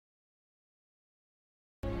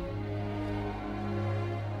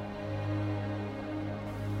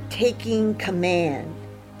Taking Command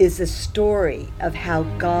is a story of how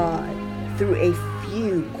God, through a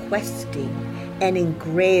few questing and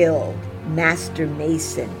engrailed master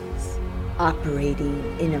masons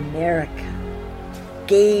operating in America,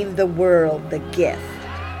 gave the world the gift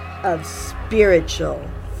of spiritual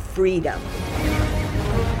freedom.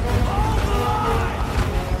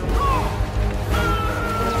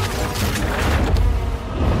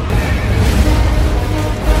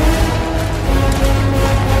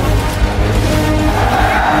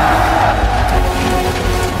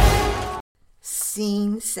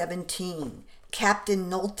 Scene 17. Captain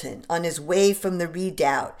Knowlton on his way from the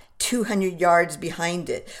redoubt, 200 yards behind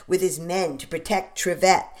it, with his men to protect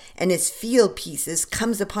Trevette and his field pieces,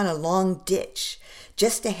 comes upon a long ditch.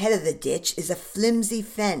 Just ahead of the ditch is a flimsy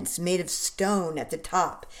fence made of stone at the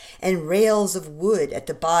top and rails of wood at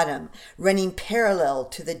the bottom, running parallel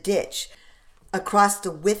to the ditch across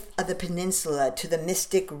the width of the peninsula to the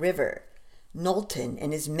Mystic River. Knowlton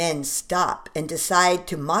and his men stop and decide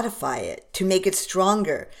to modify it, to make it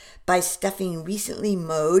stronger, by stuffing recently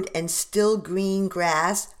mowed and still green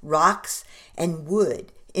grass, rocks, and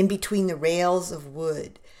wood in between the rails of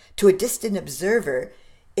wood. To a distant observer,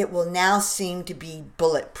 it will now seem to be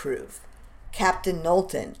bulletproof. Captain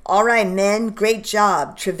Knowlton: "All right, men, great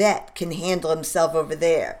job. Trevette can handle himself over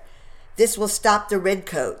there. This will stop the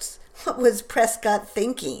redcoats." What was Prescott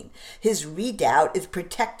thinking? His redoubt is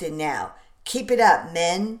protected now. Keep it up,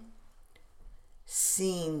 men.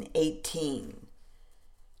 Scene 18.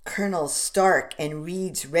 Colonel Stark and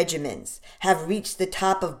Reed's regiments have reached the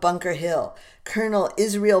top of Bunker Hill. Colonel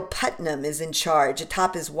Israel Putnam is in charge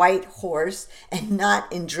atop his white horse and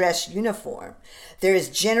not in dress uniform. There is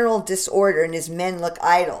general disorder and his men look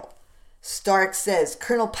idle. Stark says,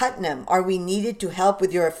 "Colonel Putnam, are we needed to help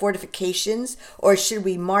with your fortifications, or should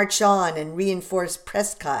we march on and reinforce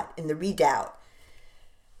Prescott in the redoubt?"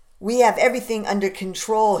 "We have everything under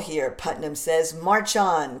control here," Putnam says. "March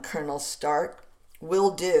on, Colonel Stark."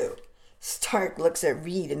 "Will do." Stark looks at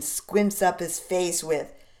Reed and squints up his face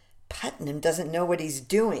with, "Putnam doesn't know what he's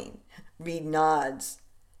doing." Reed nods,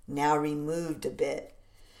 now removed a bit.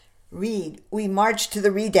 "Reed, we march to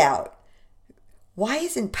the redoubt." "Why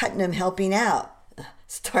isn't Putnam helping out?"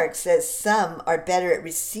 Stark says, "Some are better at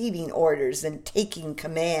receiving orders than taking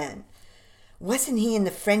command." "Wasn't he in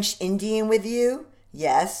the French Indian with you?"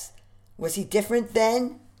 "Yes." "Was he different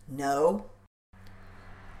then?" "No."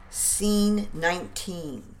 Scene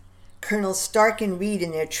 19. Colonel Stark and Reed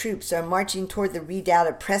and their troops are marching toward the redoubt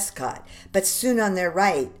of Prescott, but soon on their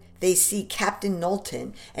right they see Captain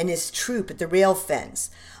Knowlton and his troop at the rail fence.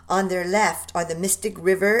 On their left are the Mystic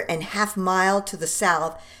River, and half-mile to the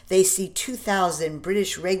south they see 2,000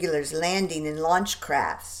 British regulars landing in launch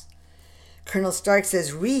crafts. Colonel Stark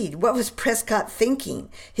says, "Reed, what was Prescott thinking?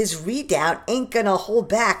 His redoubt ain't gonna hold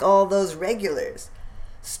back all those regulars."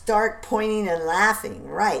 Stark pointing and laughing,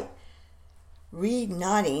 "Right." Reed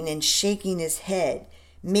nodding and shaking his head.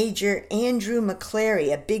 Major Andrew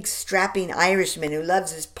McClary, a big strapping Irishman who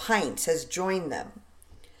loves his pints, has joined them.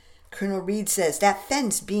 Colonel Reed says, "That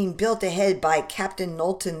fence being built ahead by Captain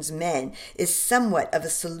Knowlton's men is somewhat of a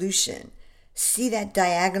solution. See that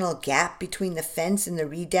diagonal gap between the fence and the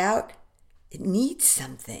redoubt? It needs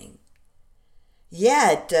something."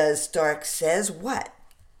 "Yeah, it does," Stark says. "What?"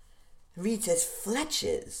 Reed says,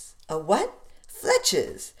 "Fletches." "A what?"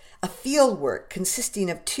 "Fletches. A fieldwork consisting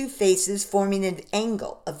of two faces forming an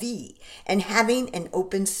angle, a V, and having an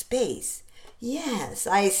open space." "Yes,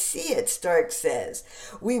 I see it," Stark says.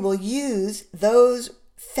 "We will use those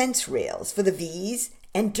fence rails for the V's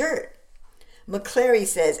and dirt." McClary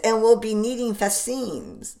says, "And we'll be needing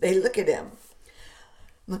fascines." They look at him.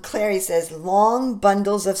 McClary says, "Long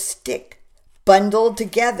bundles of stick, bundled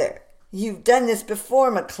together." "You've done this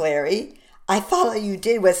before, McClary. I thought all you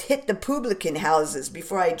did was hit the publican houses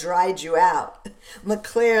before I dried you out."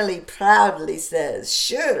 McClary proudly says,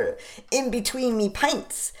 "Sure, in between me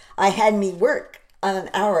pints, I had me work on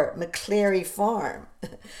our McClary farm."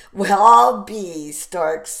 "Well, I'll be,"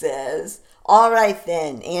 Stark says. "All right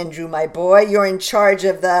then, Andrew, my boy, you're in charge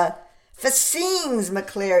of the—" "Fascines,"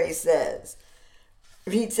 McClary says.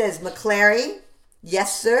 Reed says, "McClary?"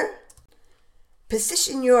 "Yes, sir."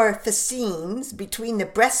 "Position your fascines between the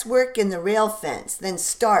breastwork and the rail fence. Then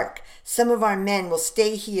Stark, some of our men will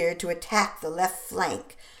stay here to attack the left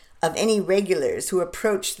flank of any regulars who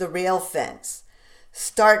approach the rail fence."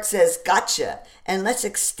 Stark says, "Gotcha, and let's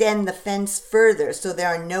extend the fence further so there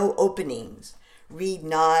are no openings." Reed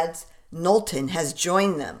nods. Knowlton has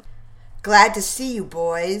joined them. "Glad to see you,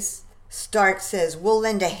 boys." Stark says, "We'll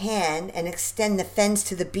lend a hand and extend the fence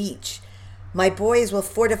to the beach. My boys will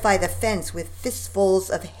fortify the fence with fistfuls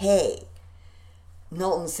of hay."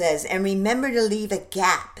 Knowlton says, and remember to leave a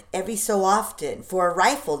gap every so often for a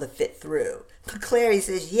rifle to fit through. McClary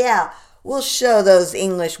says, yeah, we'll show those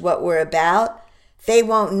English what we're about. They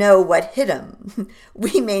won't know what hit 'em.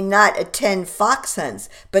 We may not attend fox hunts,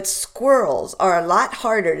 but squirrels are a lot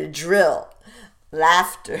harder to drill.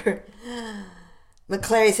 Laughter.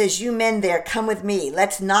 McClary says, you men there, come with me.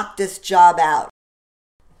 Let's knock this job out.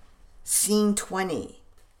 Scene 20.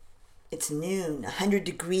 It's noon, 100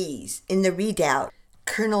 degrees. In the redoubt,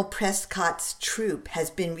 Colonel Prescott's troop has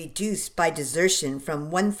been reduced by desertion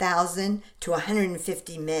from 1,000 to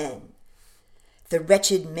 150 men. The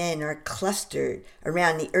wretched men are clustered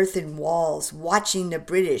around the earthen walls, watching the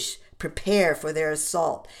British prepare for their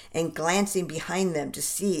assault and glancing behind them to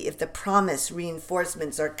see if the promised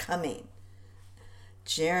reinforcements are coming.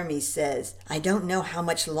 Jeremy says, I don't know how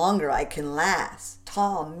much longer I can last.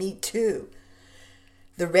 Tom, me too.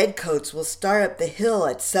 The redcoats will start up the hill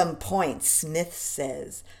at some point, Smith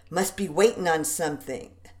says. Must be waiting on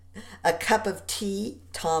something. A cup of tea?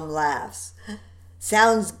 Tom laughs.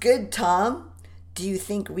 Sounds good, Tom. Do you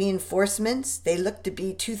think reinforcements? They look to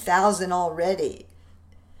be 2,000 already.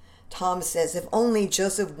 Tom says, if only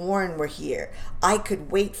Joseph Warren were here, I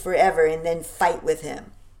could wait forever and then fight with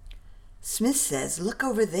him. Smith says, look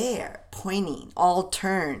over there, pointing, all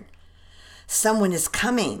turn. Someone is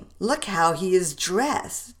coming. Look how he is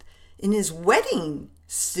dressed. In his wedding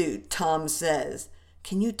suit, Tom says.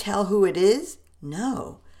 Can you tell who it is?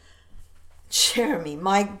 No. Jeremy,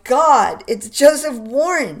 my God, it's Joseph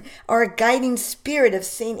Warren, our guiding spirit of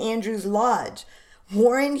St. Andrew's Lodge.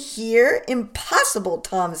 Warren here? Impossible,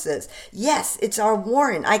 Tom says. Yes, it's our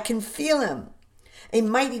Warren. I can feel him. A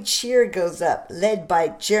mighty cheer goes up, led by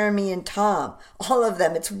Jeremy and Tom. All of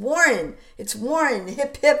them. It's Warren. It's Warren.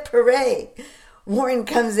 Hip, hip, hooray. Warren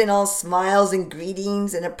comes in all smiles and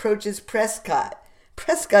greetings and approaches Prescott.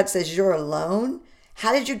 Prescott says, you're alone?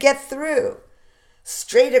 How did you get through?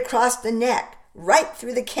 Straight across the neck, right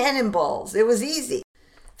through the cannonballs. It was easy.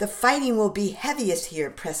 The fighting will be heaviest here,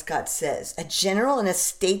 Prescott says. A general and a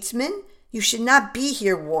statesman? You should not be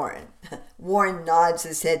here, Warren. Warren nods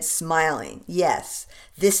his head, smiling. Yes,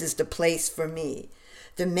 this is the place for me.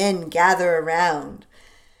 The men gather around.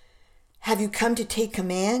 Have you come to take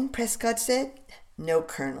command? Prescott said. No,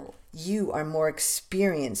 Colonel. You are more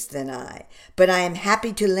experienced than I, but I am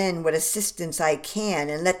happy to lend what assistance I can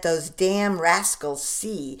and let those damn rascals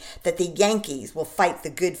see that the Yankees will fight the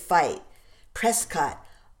good fight. Prescott,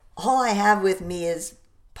 all I have with me is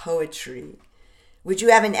poetry. Would you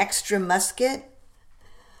have an extra musket?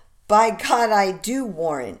 By God, I do,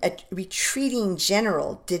 Warren. A retreating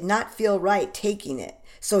general did not feel right taking it,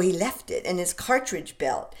 so he left it in his cartridge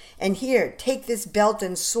belt. And here, take this belt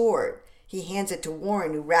and sword. He hands it to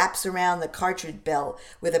Warren, who wraps around the cartridge belt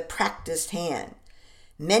with a practiced hand.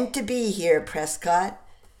 Meant to be here, Prescott.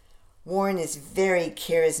 Warren is very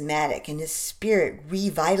charismatic, and his spirit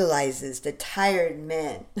revitalizes the tired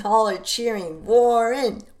men. All are cheering,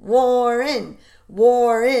 Warren, Warren,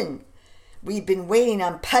 Warren. We've been waiting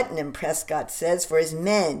on Putnam, Prescott says, for his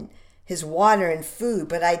men, his water and food,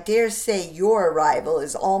 but I dare say your arrival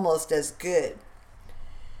is almost as good.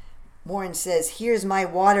 Warren says, here's my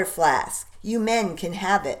water flask. You men can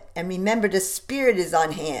have it. And remember, the spirit is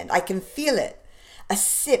on hand. I can feel it. A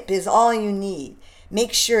sip is all you need.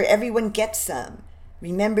 Make sure everyone gets some.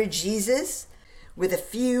 Remember Jesus? With a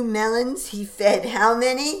few melons, he fed how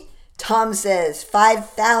many? Tom says,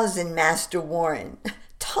 5,000, Master Warren.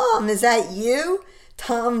 Tom, is that you?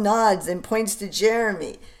 Tom nods and points to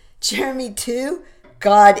Jeremy. Jeremy too?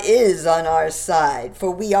 God is on our side, for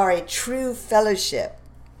we are a true fellowship.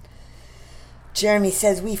 Jeremy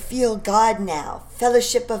says, we feel God now.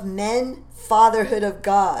 Fellowship of men, fatherhood of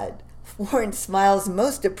God. Warren smiles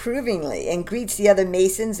most approvingly and greets the other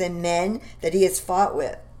Masons and men that he has fought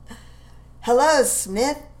with. Hello,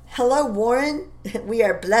 Smith. Hello, Warren. We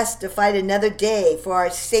are blessed to fight another day for our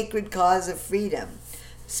sacred cause of freedom.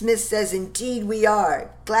 Smith says, indeed we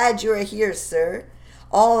are. Glad you are here, sir.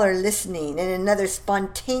 All are listening, and another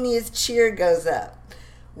spontaneous cheer goes up.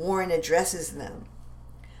 Warren addresses them.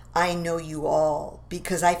 I know you all,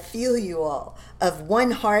 because I feel you all. Of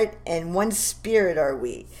one heart and one spirit are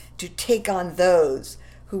we, to take on those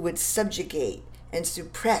who would subjugate and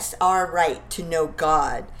suppress our right to know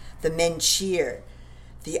God. The men cheer.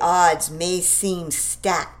 The odds may seem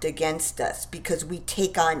stacked against us because we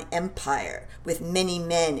take on empire with many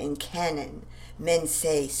men and cannon. Men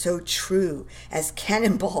say, so true, as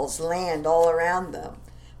cannonballs land all around them.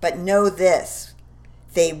 But know this,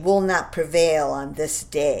 they will not prevail on this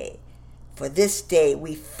day. For this day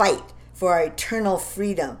we fight for our eternal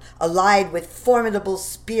freedom, allied with formidable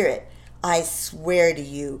spirit. I swear to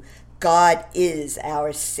you, God is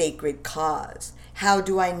our sacred cause. How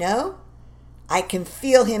do I know? I can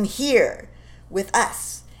feel him here with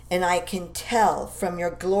us, and I can tell from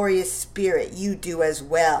your glorious spirit you do as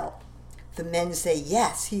well. The men say,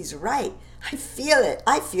 yes, he's right. I feel it.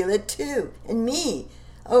 I feel it too. And me.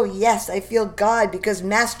 Oh, yes, I feel God because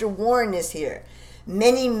Master Warren is here.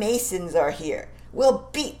 Many Masons are here. We'll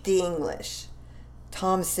beat the English.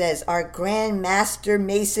 Tom says, our Grand Master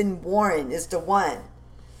Mason Warren is the one.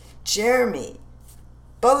 Jeremy,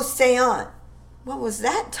 Beau Seant. What was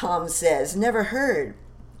that, Tom says? Never heard.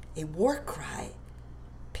 A war cry.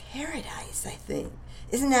 Paradise, I think.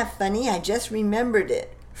 Isn't that funny? I just remembered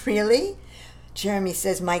it. Really? Jeremy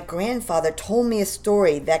says, my grandfather told me a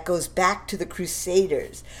story that goes back to the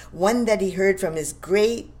Crusaders, one that he heard from his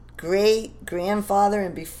great-great-grandfather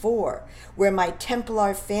and before, where my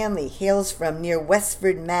Templar family hails from near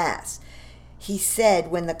Westford, Mass. He said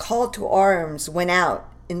when the call to arms went out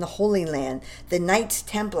in the Holy Land, the Knights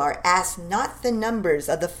Templar asked not the numbers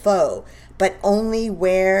of the foe, but only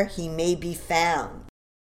where he may be found.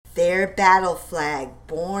 Their battle flag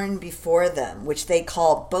borne before them, which they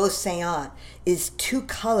call Beau Seant, is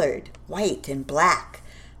two-colored, white and black,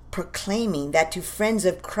 proclaiming that to friends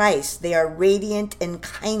of Christ they are radiant and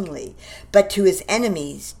kindly, but to his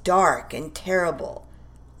enemies dark and terrible.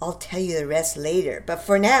 I'll tell you the rest later, but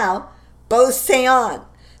for now, Beau Seant.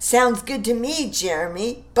 Sounds good to me,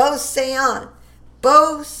 Jeremy. Beau Seant.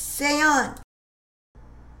 Beau Seant.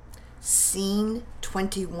 Scene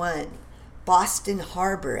 21. Boston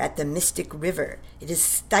Harbor at the Mystic River. It is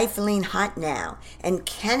stifling hot now, and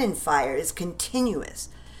cannon fire is continuous.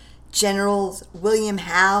 Generals William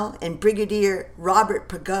Howe and Brigadier Robert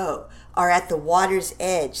Pigot are at the water's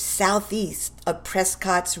edge southeast of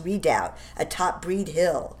Prescott's Redoubt atop Breed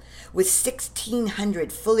Hill, with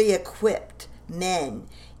 1,600 fully equipped men,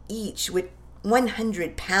 each with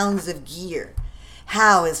 100 pounds of gear.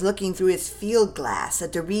 Howe is looking through his field glass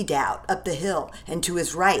at the redoubt up the hill and to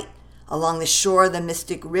his right, along the shore of the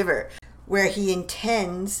Mystic River, where he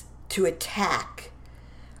intends to attack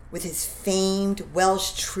with his famed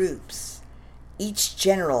Welsh troops. Each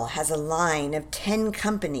general has a line of 10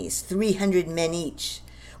 companies, 300 men each,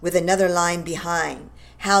 with another line behind.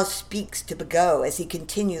 Howe speaks to Pigot as he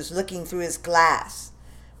continues looking through his glass.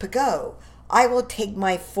 Pigot, I will take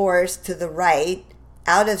my force to the right,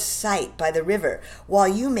 out of sight by the river, while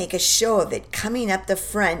you make a show of it coming up the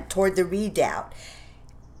front toward the redoubt.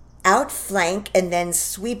 Outflank and then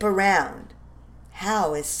sweep around.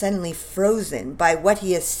 Howe is suddenly frozen by what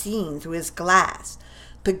he has seen through his glass.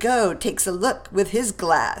 Pigot takes a look with his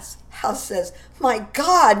glass. Howe says, my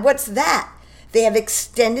God, what's that? They have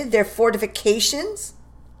extended their fortifications?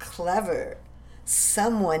 Clever.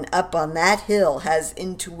 Someone up on that hill has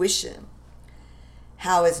intuition.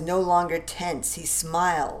 Howe is no longer tense. He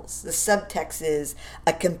smiles. The subtext is,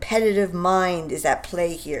 a competitive mind is at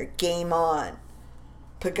play here. Game on.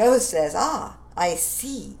 Pigot says, I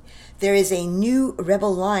see. There is a new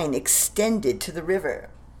rebel line extended to the river.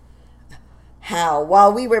 Howe,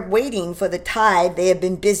 while we were waiting for the tide, they have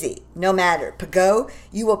been busy. No matter. Pigot,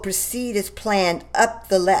 you will proceed as planned up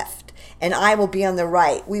the left, and I will be on the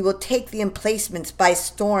right. We will take the emplacements by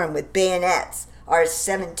storm with bayonets, our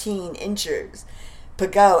 17-inchers.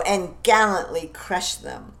 Pigot, and gallantly crush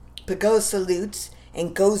them. Pigot salutes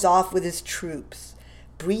and goes off with his troops.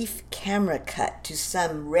 Brief camera cut to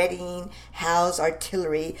some readying Howe's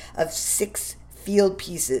artillery of 6 field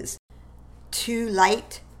pieces, 2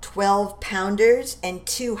 light 12-pounders and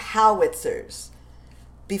 2 howitzers.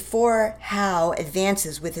 Before Howe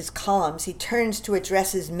advances with his columns, he turns to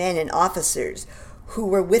address his men and officers who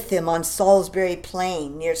were with him on Salisbury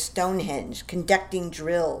Plain near Stonehenge, conducting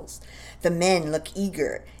drills. The men look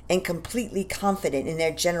eager and completely confident in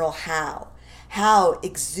their General Howe. Howe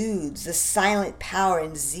exudes the silent power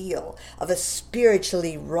and zeal of a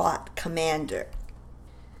spiritually wrought commander.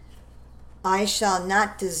 I shall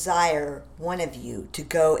not desire one of you to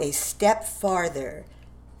go a step farther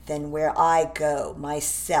than where I go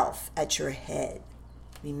myself at your head.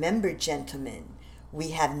 Remember, gentlemen,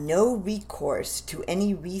 we have no recourse to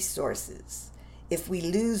any resources if we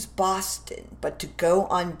lose Boston but to go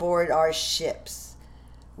on board our ships,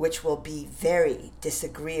 which will be very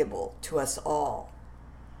disagreeable to us all.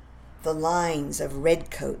 The lines of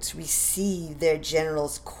redcoats receive their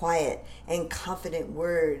general's quiet and confident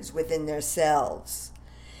words within themselves.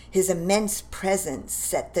 His immense presence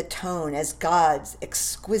set the tone as God's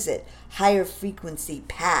exquisite higher frequency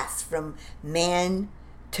passed from man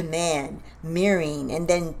to man, mirroring and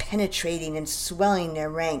then penetrating and swelling their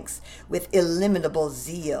ranks with illimitable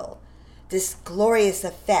zeal. This glorious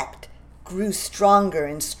effect grew stronger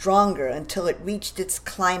and stronger until it reached its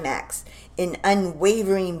climax in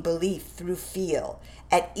unwavering belief through feel.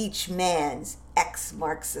 At each man's X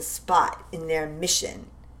marks a spot in their mission.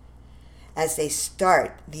 As they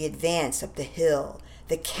start the advance up the hill,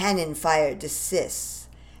 the cannon fire desists.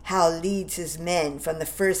 Hal leads his men from the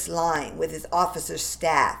first line with his officer's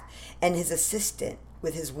staff and his assistant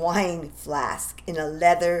with his wine flask in a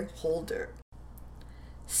leather holder.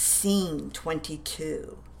 Scene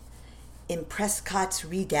 22. In Prescott's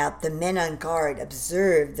redoubt, the men on guard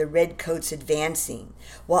observe the redcoats advancing,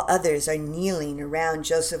 while others are kneeling around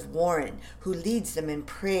Joseph Warren, who leads them in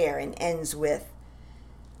prayer and ends with,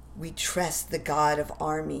 "We trust the God of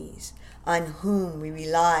armies, on whom we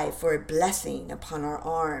rely for a blessing upon our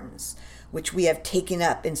arms, which we have taken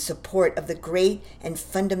up in support of the great and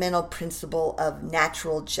fundamental principle of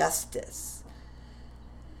natural justice,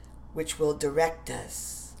 which will direct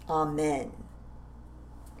us. Amen."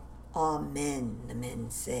 "Amen," the men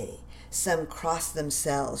say. Some cross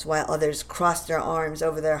themselves, while others cross their arms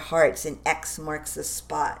over their hearts, and X marks the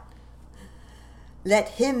spot.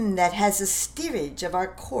 "Let him that has the steerage of our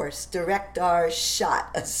course direct our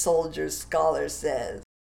shot," a soldier scholar says.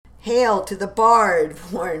 "Hail to the bard,"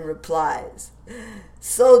 Warren replies.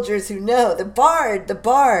 "Soldiers who know, the bard, the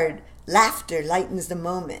bard." Laughter lightens the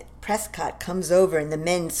moment. Prescott comes over and the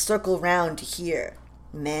men circle round to hear.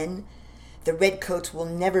 "Men, the redcoats will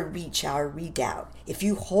never reach our redoubt if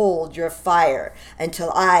you hold your fire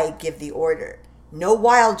until I give the order. No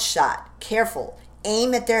wild shot. Careful.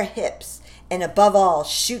 Aim at their hips. And above all,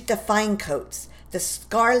 shoot the fine coats, the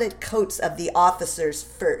scarlet coats of the officers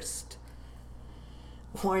first."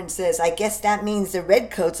 Warren says, "I guess that means the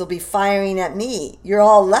redcoats will be firing at me. You're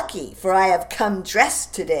all lucky, for I have come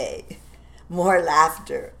dressed today." More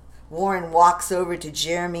laughter. Warren walks over to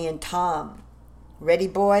Jeremy and Tom. "Ready,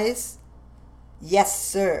 boys?" "Yes,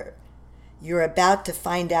 sir." "You're about to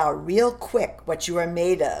find out real quick what you are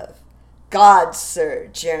made of." "God, sir,"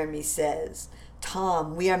 Jeremy says.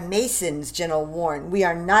 "Tom, we are Masons, General Warren. We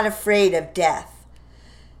are not afraid of death."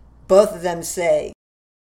 Both of them say,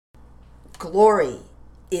 "Glory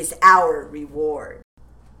is our reward."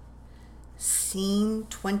 Scene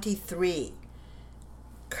 23.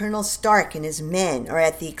 Colonel Stark and his men are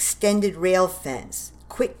at the extended rail fence.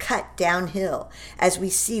 Quick cut downhill as we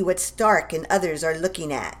see what Stark and others are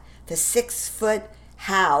looking at. The 6-foot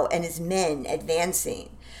Howe and his men advancing.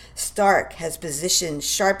 Stark has positioned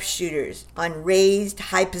sharpshooters on raised,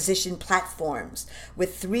 high-position platforms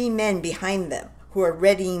with 3 men behind them who are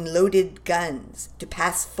readying loaded guns to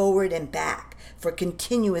pass forward and back for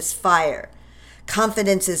continuous fire.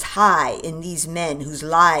 Confidence is high in these men whose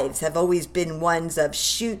lives have always been ones of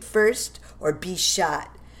shoot first or be shot.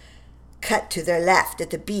 Cut to their left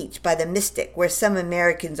at the beach by the Mystic, where some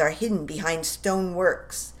Americans are hidden behind stone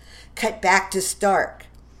works. Cut back to Stark,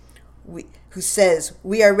 who says,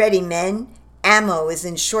 "We are ready, men. Ammo is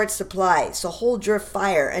in short supply, so hold your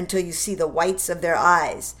fire until you see the whites of their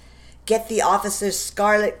eyes. Get the officers'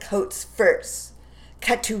 scarlet coats first."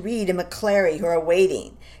 Cut to Reed and McClary, who are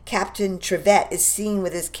waiting. Captain Trevette is seen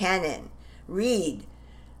with his cannon. "Reed,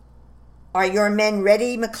 are your men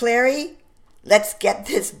ready, McClary?" "Let's get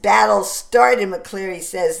this battle started," McClary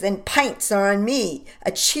says. "Then pints are on me."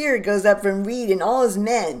 A cheer goes up from Reed and all his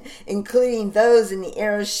men, including those in the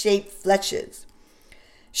arrow-shaped fletches.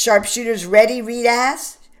 "Sharpshooters ready?" Reed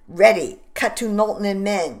asks. "Ready." Cut to Knowlton and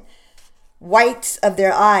men. Whites of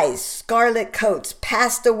their eyes, scarlet coats.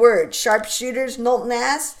 "Pass the word." "Sharpshooters?" Knowlton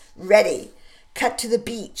asks. "Ready." Cut to the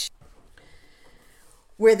beach,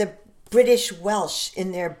 where the British Welsh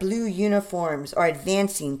in their blue uniforms are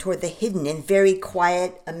advancing toward the hidden and very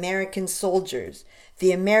quiet American soldiers.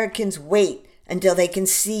 The Americans wait until they can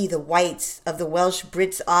see the whites of the Welsh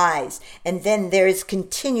Brits' eyes, and then there is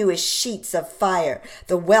continuous sheets of fire.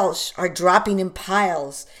 The Welsh are dropping in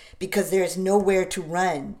piles because there is nowhere to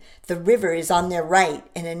run. The river is on their right,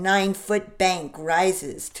 and a 9-foot bank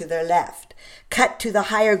rises to their left. Cut to the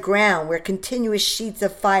higher ground, where continuous sheets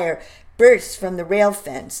of fire burst from the rail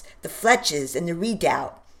fence, the fletches, and the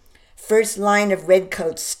redoubt. First line of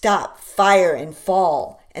redcoats stop, fire, and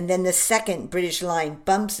fall, and then the second British line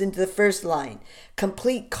bumps into the first line.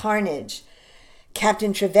 Complete carnage.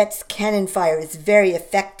 Captain Trevette's cannon fire is very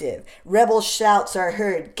effective. Rebel shouts are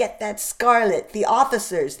heard. "Get that scarlet! The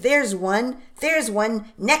officers! There's one! There's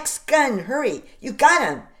one! Next gun! Hurry! You got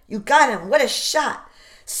him! You got him! What a shot!"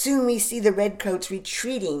 Soon we see the redcoats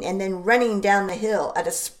retreating and then running down the hill at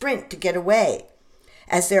a sprint to get away.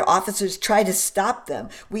 As their officers try to stop them,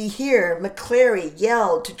 we hear McClary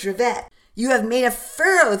yell to Trevette, "You have made a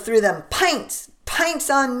furrow through them! Pints! Pints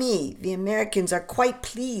on me. The Americans are quite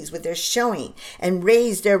pleased with their showing and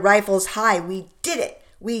raise their rifles high. We did it.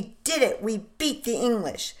 We did it. We beat the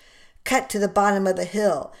English. Cut to the bottom of the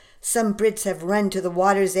hill. Some Brits have run to the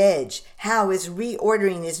water's edge. Howe is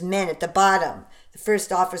reordering his men at the bottom. The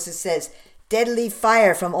first officer says, "Deadly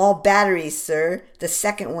fire from all batteries, sir." The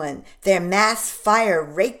second one, "Their mass fire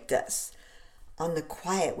raked us." On the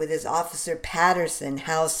quiet with his officer Patterson,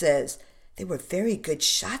 Howe says, "They were very good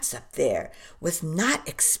shots up there. Was not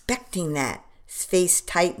expecting that." His face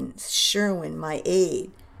tightens. Sherwin, my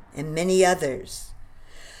aide, and many others.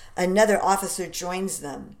 Another officer joins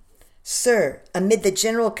them. "Sir, amid the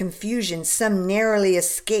general confusion, some narrowly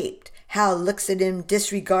escaped." Howe looks at him,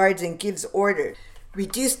 disregards, and gives order.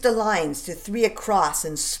 "Reduce the lines to 3 across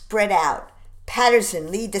and spread out. Patterson,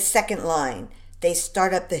 lead the second line." They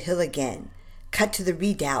start up the hill again. Cut to the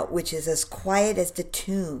redoubt, which is as quiet as the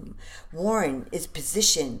tomb. Warren is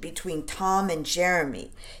positioned between Tom and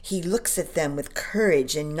Jeremy. He looks at them with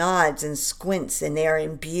courage and nods and squints, and they are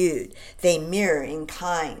imbued. They mirror in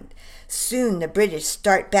kind. Soon the British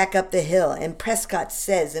start back up the hill, and Prescott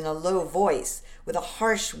says in a low voice, with a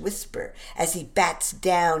harsh whisper, as he bats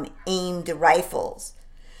down aimed rifles,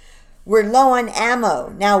 "We're low on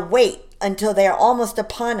ammo. Now wait until they are almost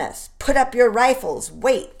upon us. Put up your rifles.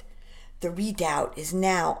 Wait." The redoubt is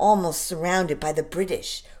now almost surrounded by the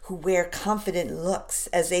British, who wear confident looks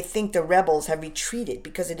as they think the rebels have retreated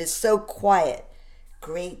because it is so quiet.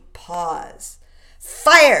 Great pause.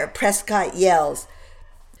 "Fire!" Prescott yells.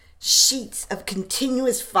 Sheets of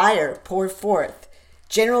continuous fire pour forth.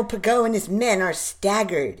 General Pigot and his men are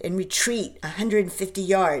staggered and retreat 150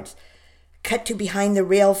 yards. Cut to behind the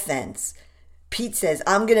rail fence. Pete says,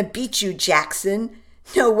 "I'm going to beat you, Jackson."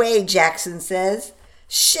 "No way," Jackson says.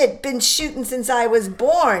 "Shit, been shooting since I was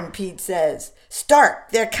born," Pete says.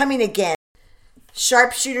 "Stark, they're coming again."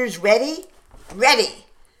 "Sharpshooters ready?" "Ready."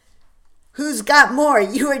 "Who's got more,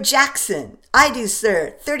 you or Jackson?" "I do,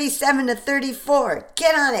 sir. 37 to 34.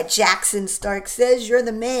 "Get on it, Jackson," Stark says. "You're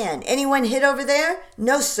the man. Anyone hit over there?"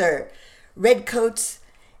 "No, sir." Redcoats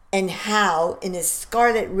and Howe in his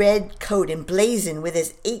scarlet red coat emblazoned with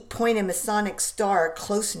his 8-pointed Masonic star are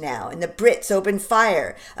close now, and the Brits open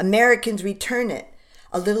fire. Americans return it.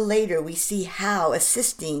 A little later, we see Howe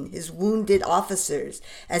assisting his wounded officers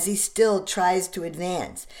as he still tries to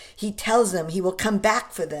advance. He tells them he will come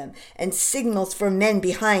back for them and signals for men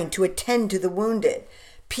behind to attend to the wounded.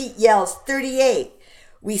 Pete yells, 38.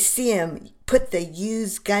 We see him put the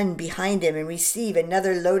used gun behind him and receive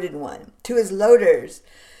another loaded one. To his loaders,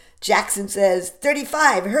 Jackson says,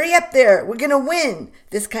 35, hurry up there, we're going to win.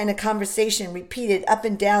 This kind of conversation repeated up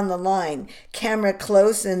and down the line, camera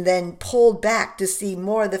close and then pulled back to see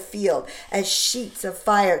more of the field as sheets of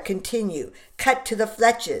fire continue. Cut to the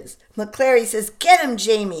Fletches. McClary says, get him,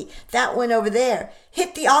 Jamie, that one over there.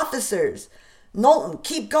 Hit the officers. Knowlton,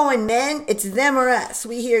 keep going, men. It's them or us.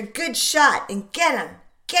 We hear good shot and get him,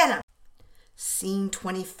 get him. Scene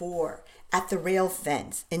 24. At the rail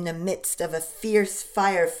fence, in the midst of a fierce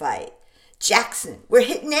firefight. Jackson, we're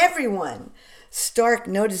hitting everyone. Stark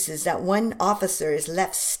notices that one officer is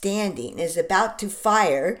left standing, is about to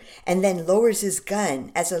fire, and then lowers his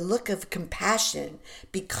gun as a look of compassion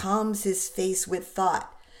becomes his face with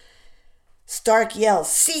thought. Stark yells,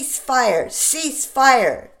 cease fire, cease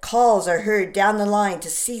fire. Calls are heard down the line to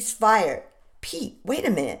cease fire. Pete, wait a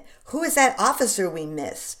minute. Who is that officer we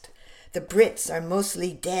missed? The Brits are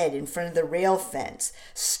mostly dead in front of the rail fence.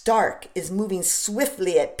 Stark is moving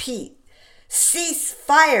swiftly at Pete. Cease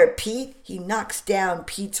fire, Pete. He knocks down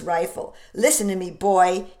Pete's rifle. Listen to me,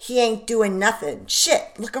 boy. He ain't doing nothing.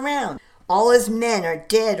 Shit, look around. All his men are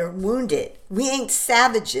dead or wounded. We ain't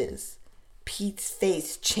savages. Pete's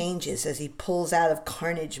face changes as he pulls out of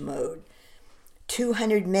carnage mode.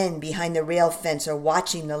 200 men behind the rail fence are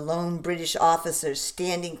watching the lone British officer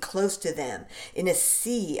standing close to them in a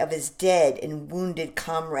sea of his dead and wounded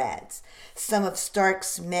comrades. Some of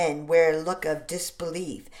Stark's men wear a look of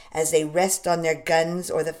disbelief as they rest on their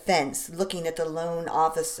guns or the fence looking at the lone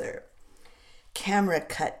officer. Camera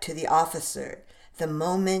cut to the officer. The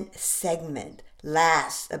moment segment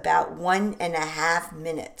lasts about 1.5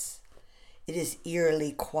 minutes. It is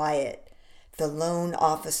eerily quiet. The lone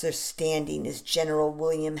officer standing is General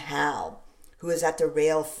William Howe, who is at the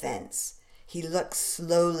rail fence. He looks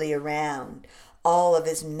slowly around. All of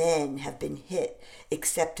his men have been hit,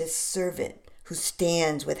 except his servant, who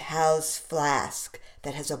stands with Howe's flask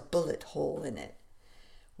that has a bullet hole in it.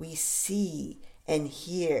 We see and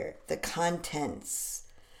hear the contents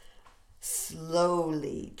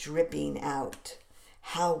slowly dripping out.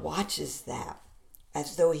 Howe watches that.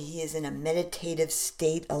 as though he is in a meditative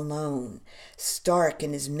state alone. Stark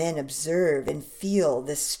and his men observe and feel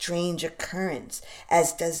this strange occurrence,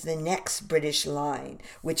 as does the next British line,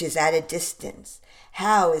 which is at a distance.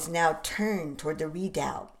 Howe is now turned toward the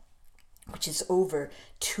redoubt, which is over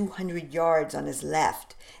 200 yards on his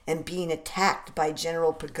left, and being attacked by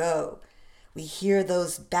General Pigot. We hear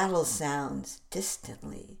those battle sounds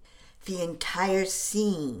distantly. The entire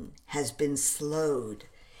scene has been slowed.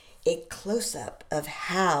 A close-up of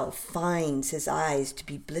Howe finds his eyes to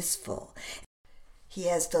be blissful. He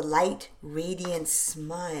has the light, radiant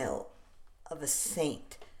smile of a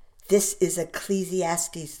saint. This is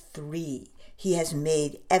Ecclesiastes 3. He has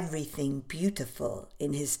made everything beautiful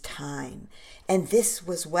in his time. And this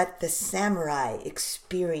was what the samurai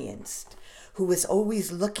experienced, who was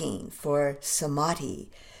always looking for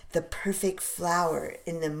samadhi, the perfect flower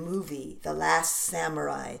in the movie The Last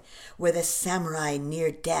Samurai, where the samurai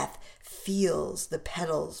near death feels the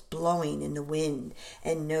petals blowing in the wind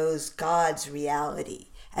and knows God's reality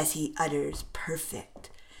as he utters perfect.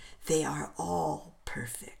 They are all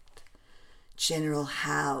perfect. General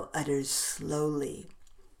Howe utters slowly,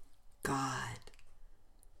 God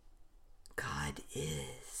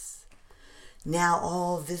is. Now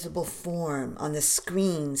all visible form on the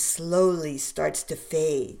screen slowly starts to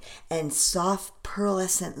fade, and soft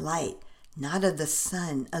pearlescent light, not of the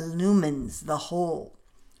sun, illumines the whole.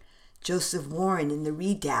 Joseph Warren in the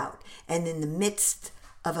redoubt and in the midst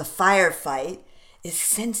of a firefight is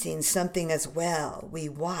sensing something as well. We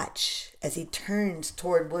watch as he turns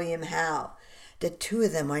toward William Howe. The two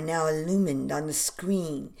of them are now illumined on the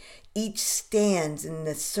screen. Each stands in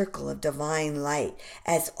the circle of divine light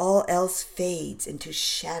as all else fades into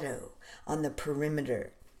shadow on the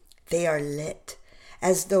perimeter. They are lit,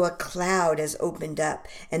 as though a cloud has opened up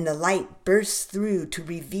and the light bursts through to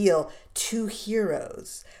reveal two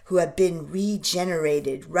heroes who have been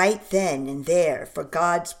regenerated right then and there for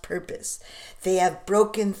God's purpose. They have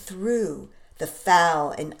broken through the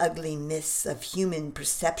foul and ugly mists of human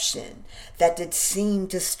perception that did seem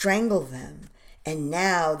to strangle them, and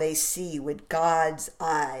now they see with God's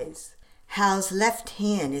eyes. Howe's left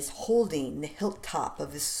hand is holding the hilt top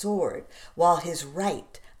of his sword, while his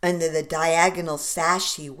right, under the diagonal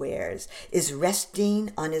sash he wears, is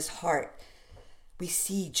resting on his heart. We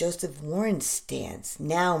see Joseph Warren's stance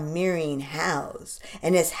now mirroring Howe's,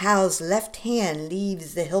 and as Howe's left hand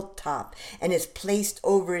leaves the hilt top and is placed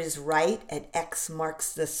over his right and X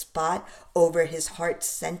marks the spot over his heart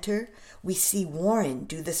center, we see Warren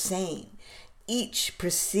do the same. Each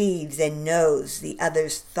perceives and knows the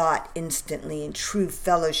other's thought instantly in true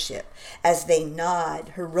fellowship as they nod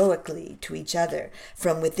heroically to each other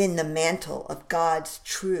from within the mantle of God's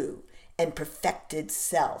true and perfected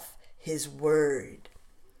self, his word.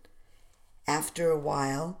 After a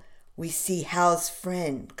while, we see Howe's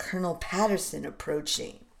friend, Colonel Patterson,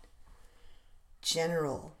 approaching.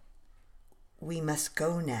 General, we must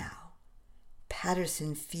go now.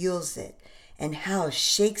 Patterson feels it, and Howe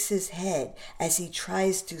shakes his head as he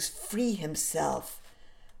tries to free himself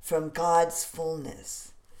from God's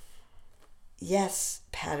fullness. Yes,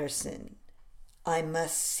 Patterson, I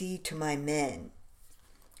must see to my men.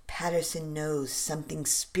 Patterson knows something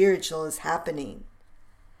spiritual is happening.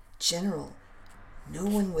 General, no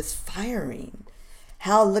one was firing.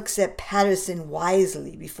 Howe looks at Patterson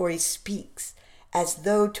wisely before he speaks, as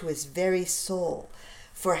though to his very soul,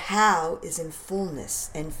 for Howe is in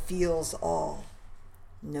fullness and feels all.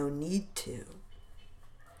 No need to.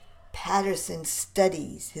 Patterson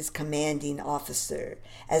studies his commanding officer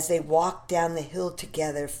as they walk down the hill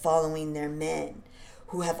together following their men,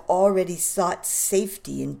 who have already sought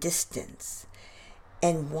safety and distance,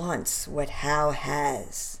 and wants what Howe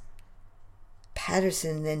has.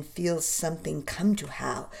 Patterson then feels something come to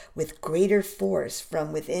Howe with greater force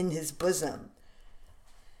from within his bosom.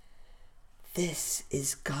 This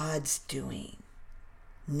is God's doing.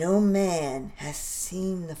 No man has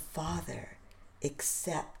seen the Father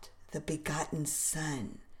except the begotten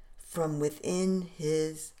Son from within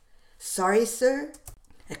his... Sorry, sir?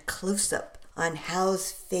 A close-up on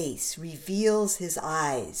Howe's face reveals his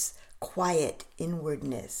eyes, quiet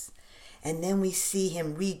inwardness, and then we see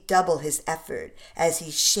him redouble his effort as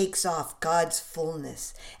he shakes off God's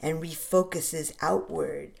fullness and refocuses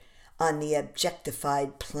outward on the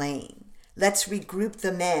objectified plane. Let's regroup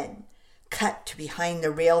the men. Cut to behind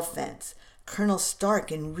the rail fence. Colonel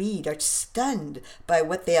Stark and Reed are stunned by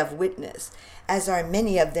what they have witnessed, as are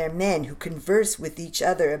many of their men who converse with each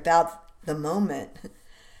other about the moment.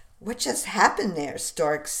 What just happened there?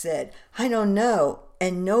 Stark said. I don't know.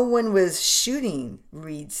 And no one was shooting,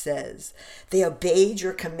 Reed says. They obeyed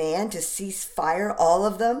your command to cease fire, all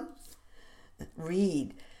of them?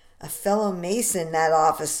 Reed, a fellow Mason, that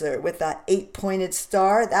officer with the 8-pointed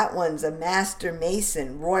star. That one's a Master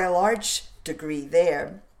Mason, Royal Arch degree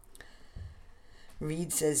there.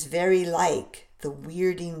 Reed says, very like, the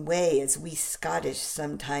weirding way, as we Scottish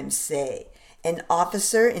sometimes say. An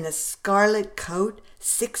officer in a scarlet coat,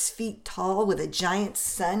 6 feet tall, with a giant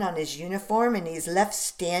sun on his uniform, and he's left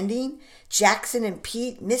standing. Jackson and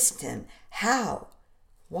Pete missed him. How?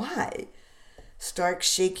 Why? Stark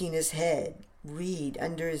shaking his head. Reed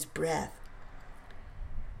under his breath.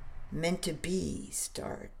 Meant to be,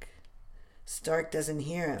 Stark. Stark doesn't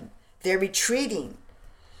hear him. They're retreating.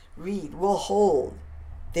 Reed, we'll hold.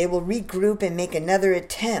 They will regroup and make another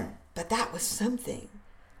attempt. But that was something.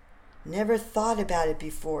 Never thought about it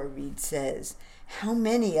before, Reed says. How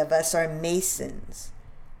many of us are Masons?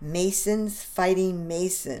 Masons fighting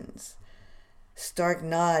Masons. Stark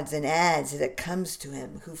nods and adds that it comes to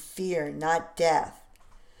him, who fear not death.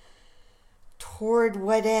 Toward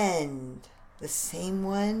what end? The same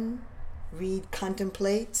one? Reed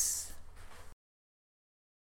contemplates.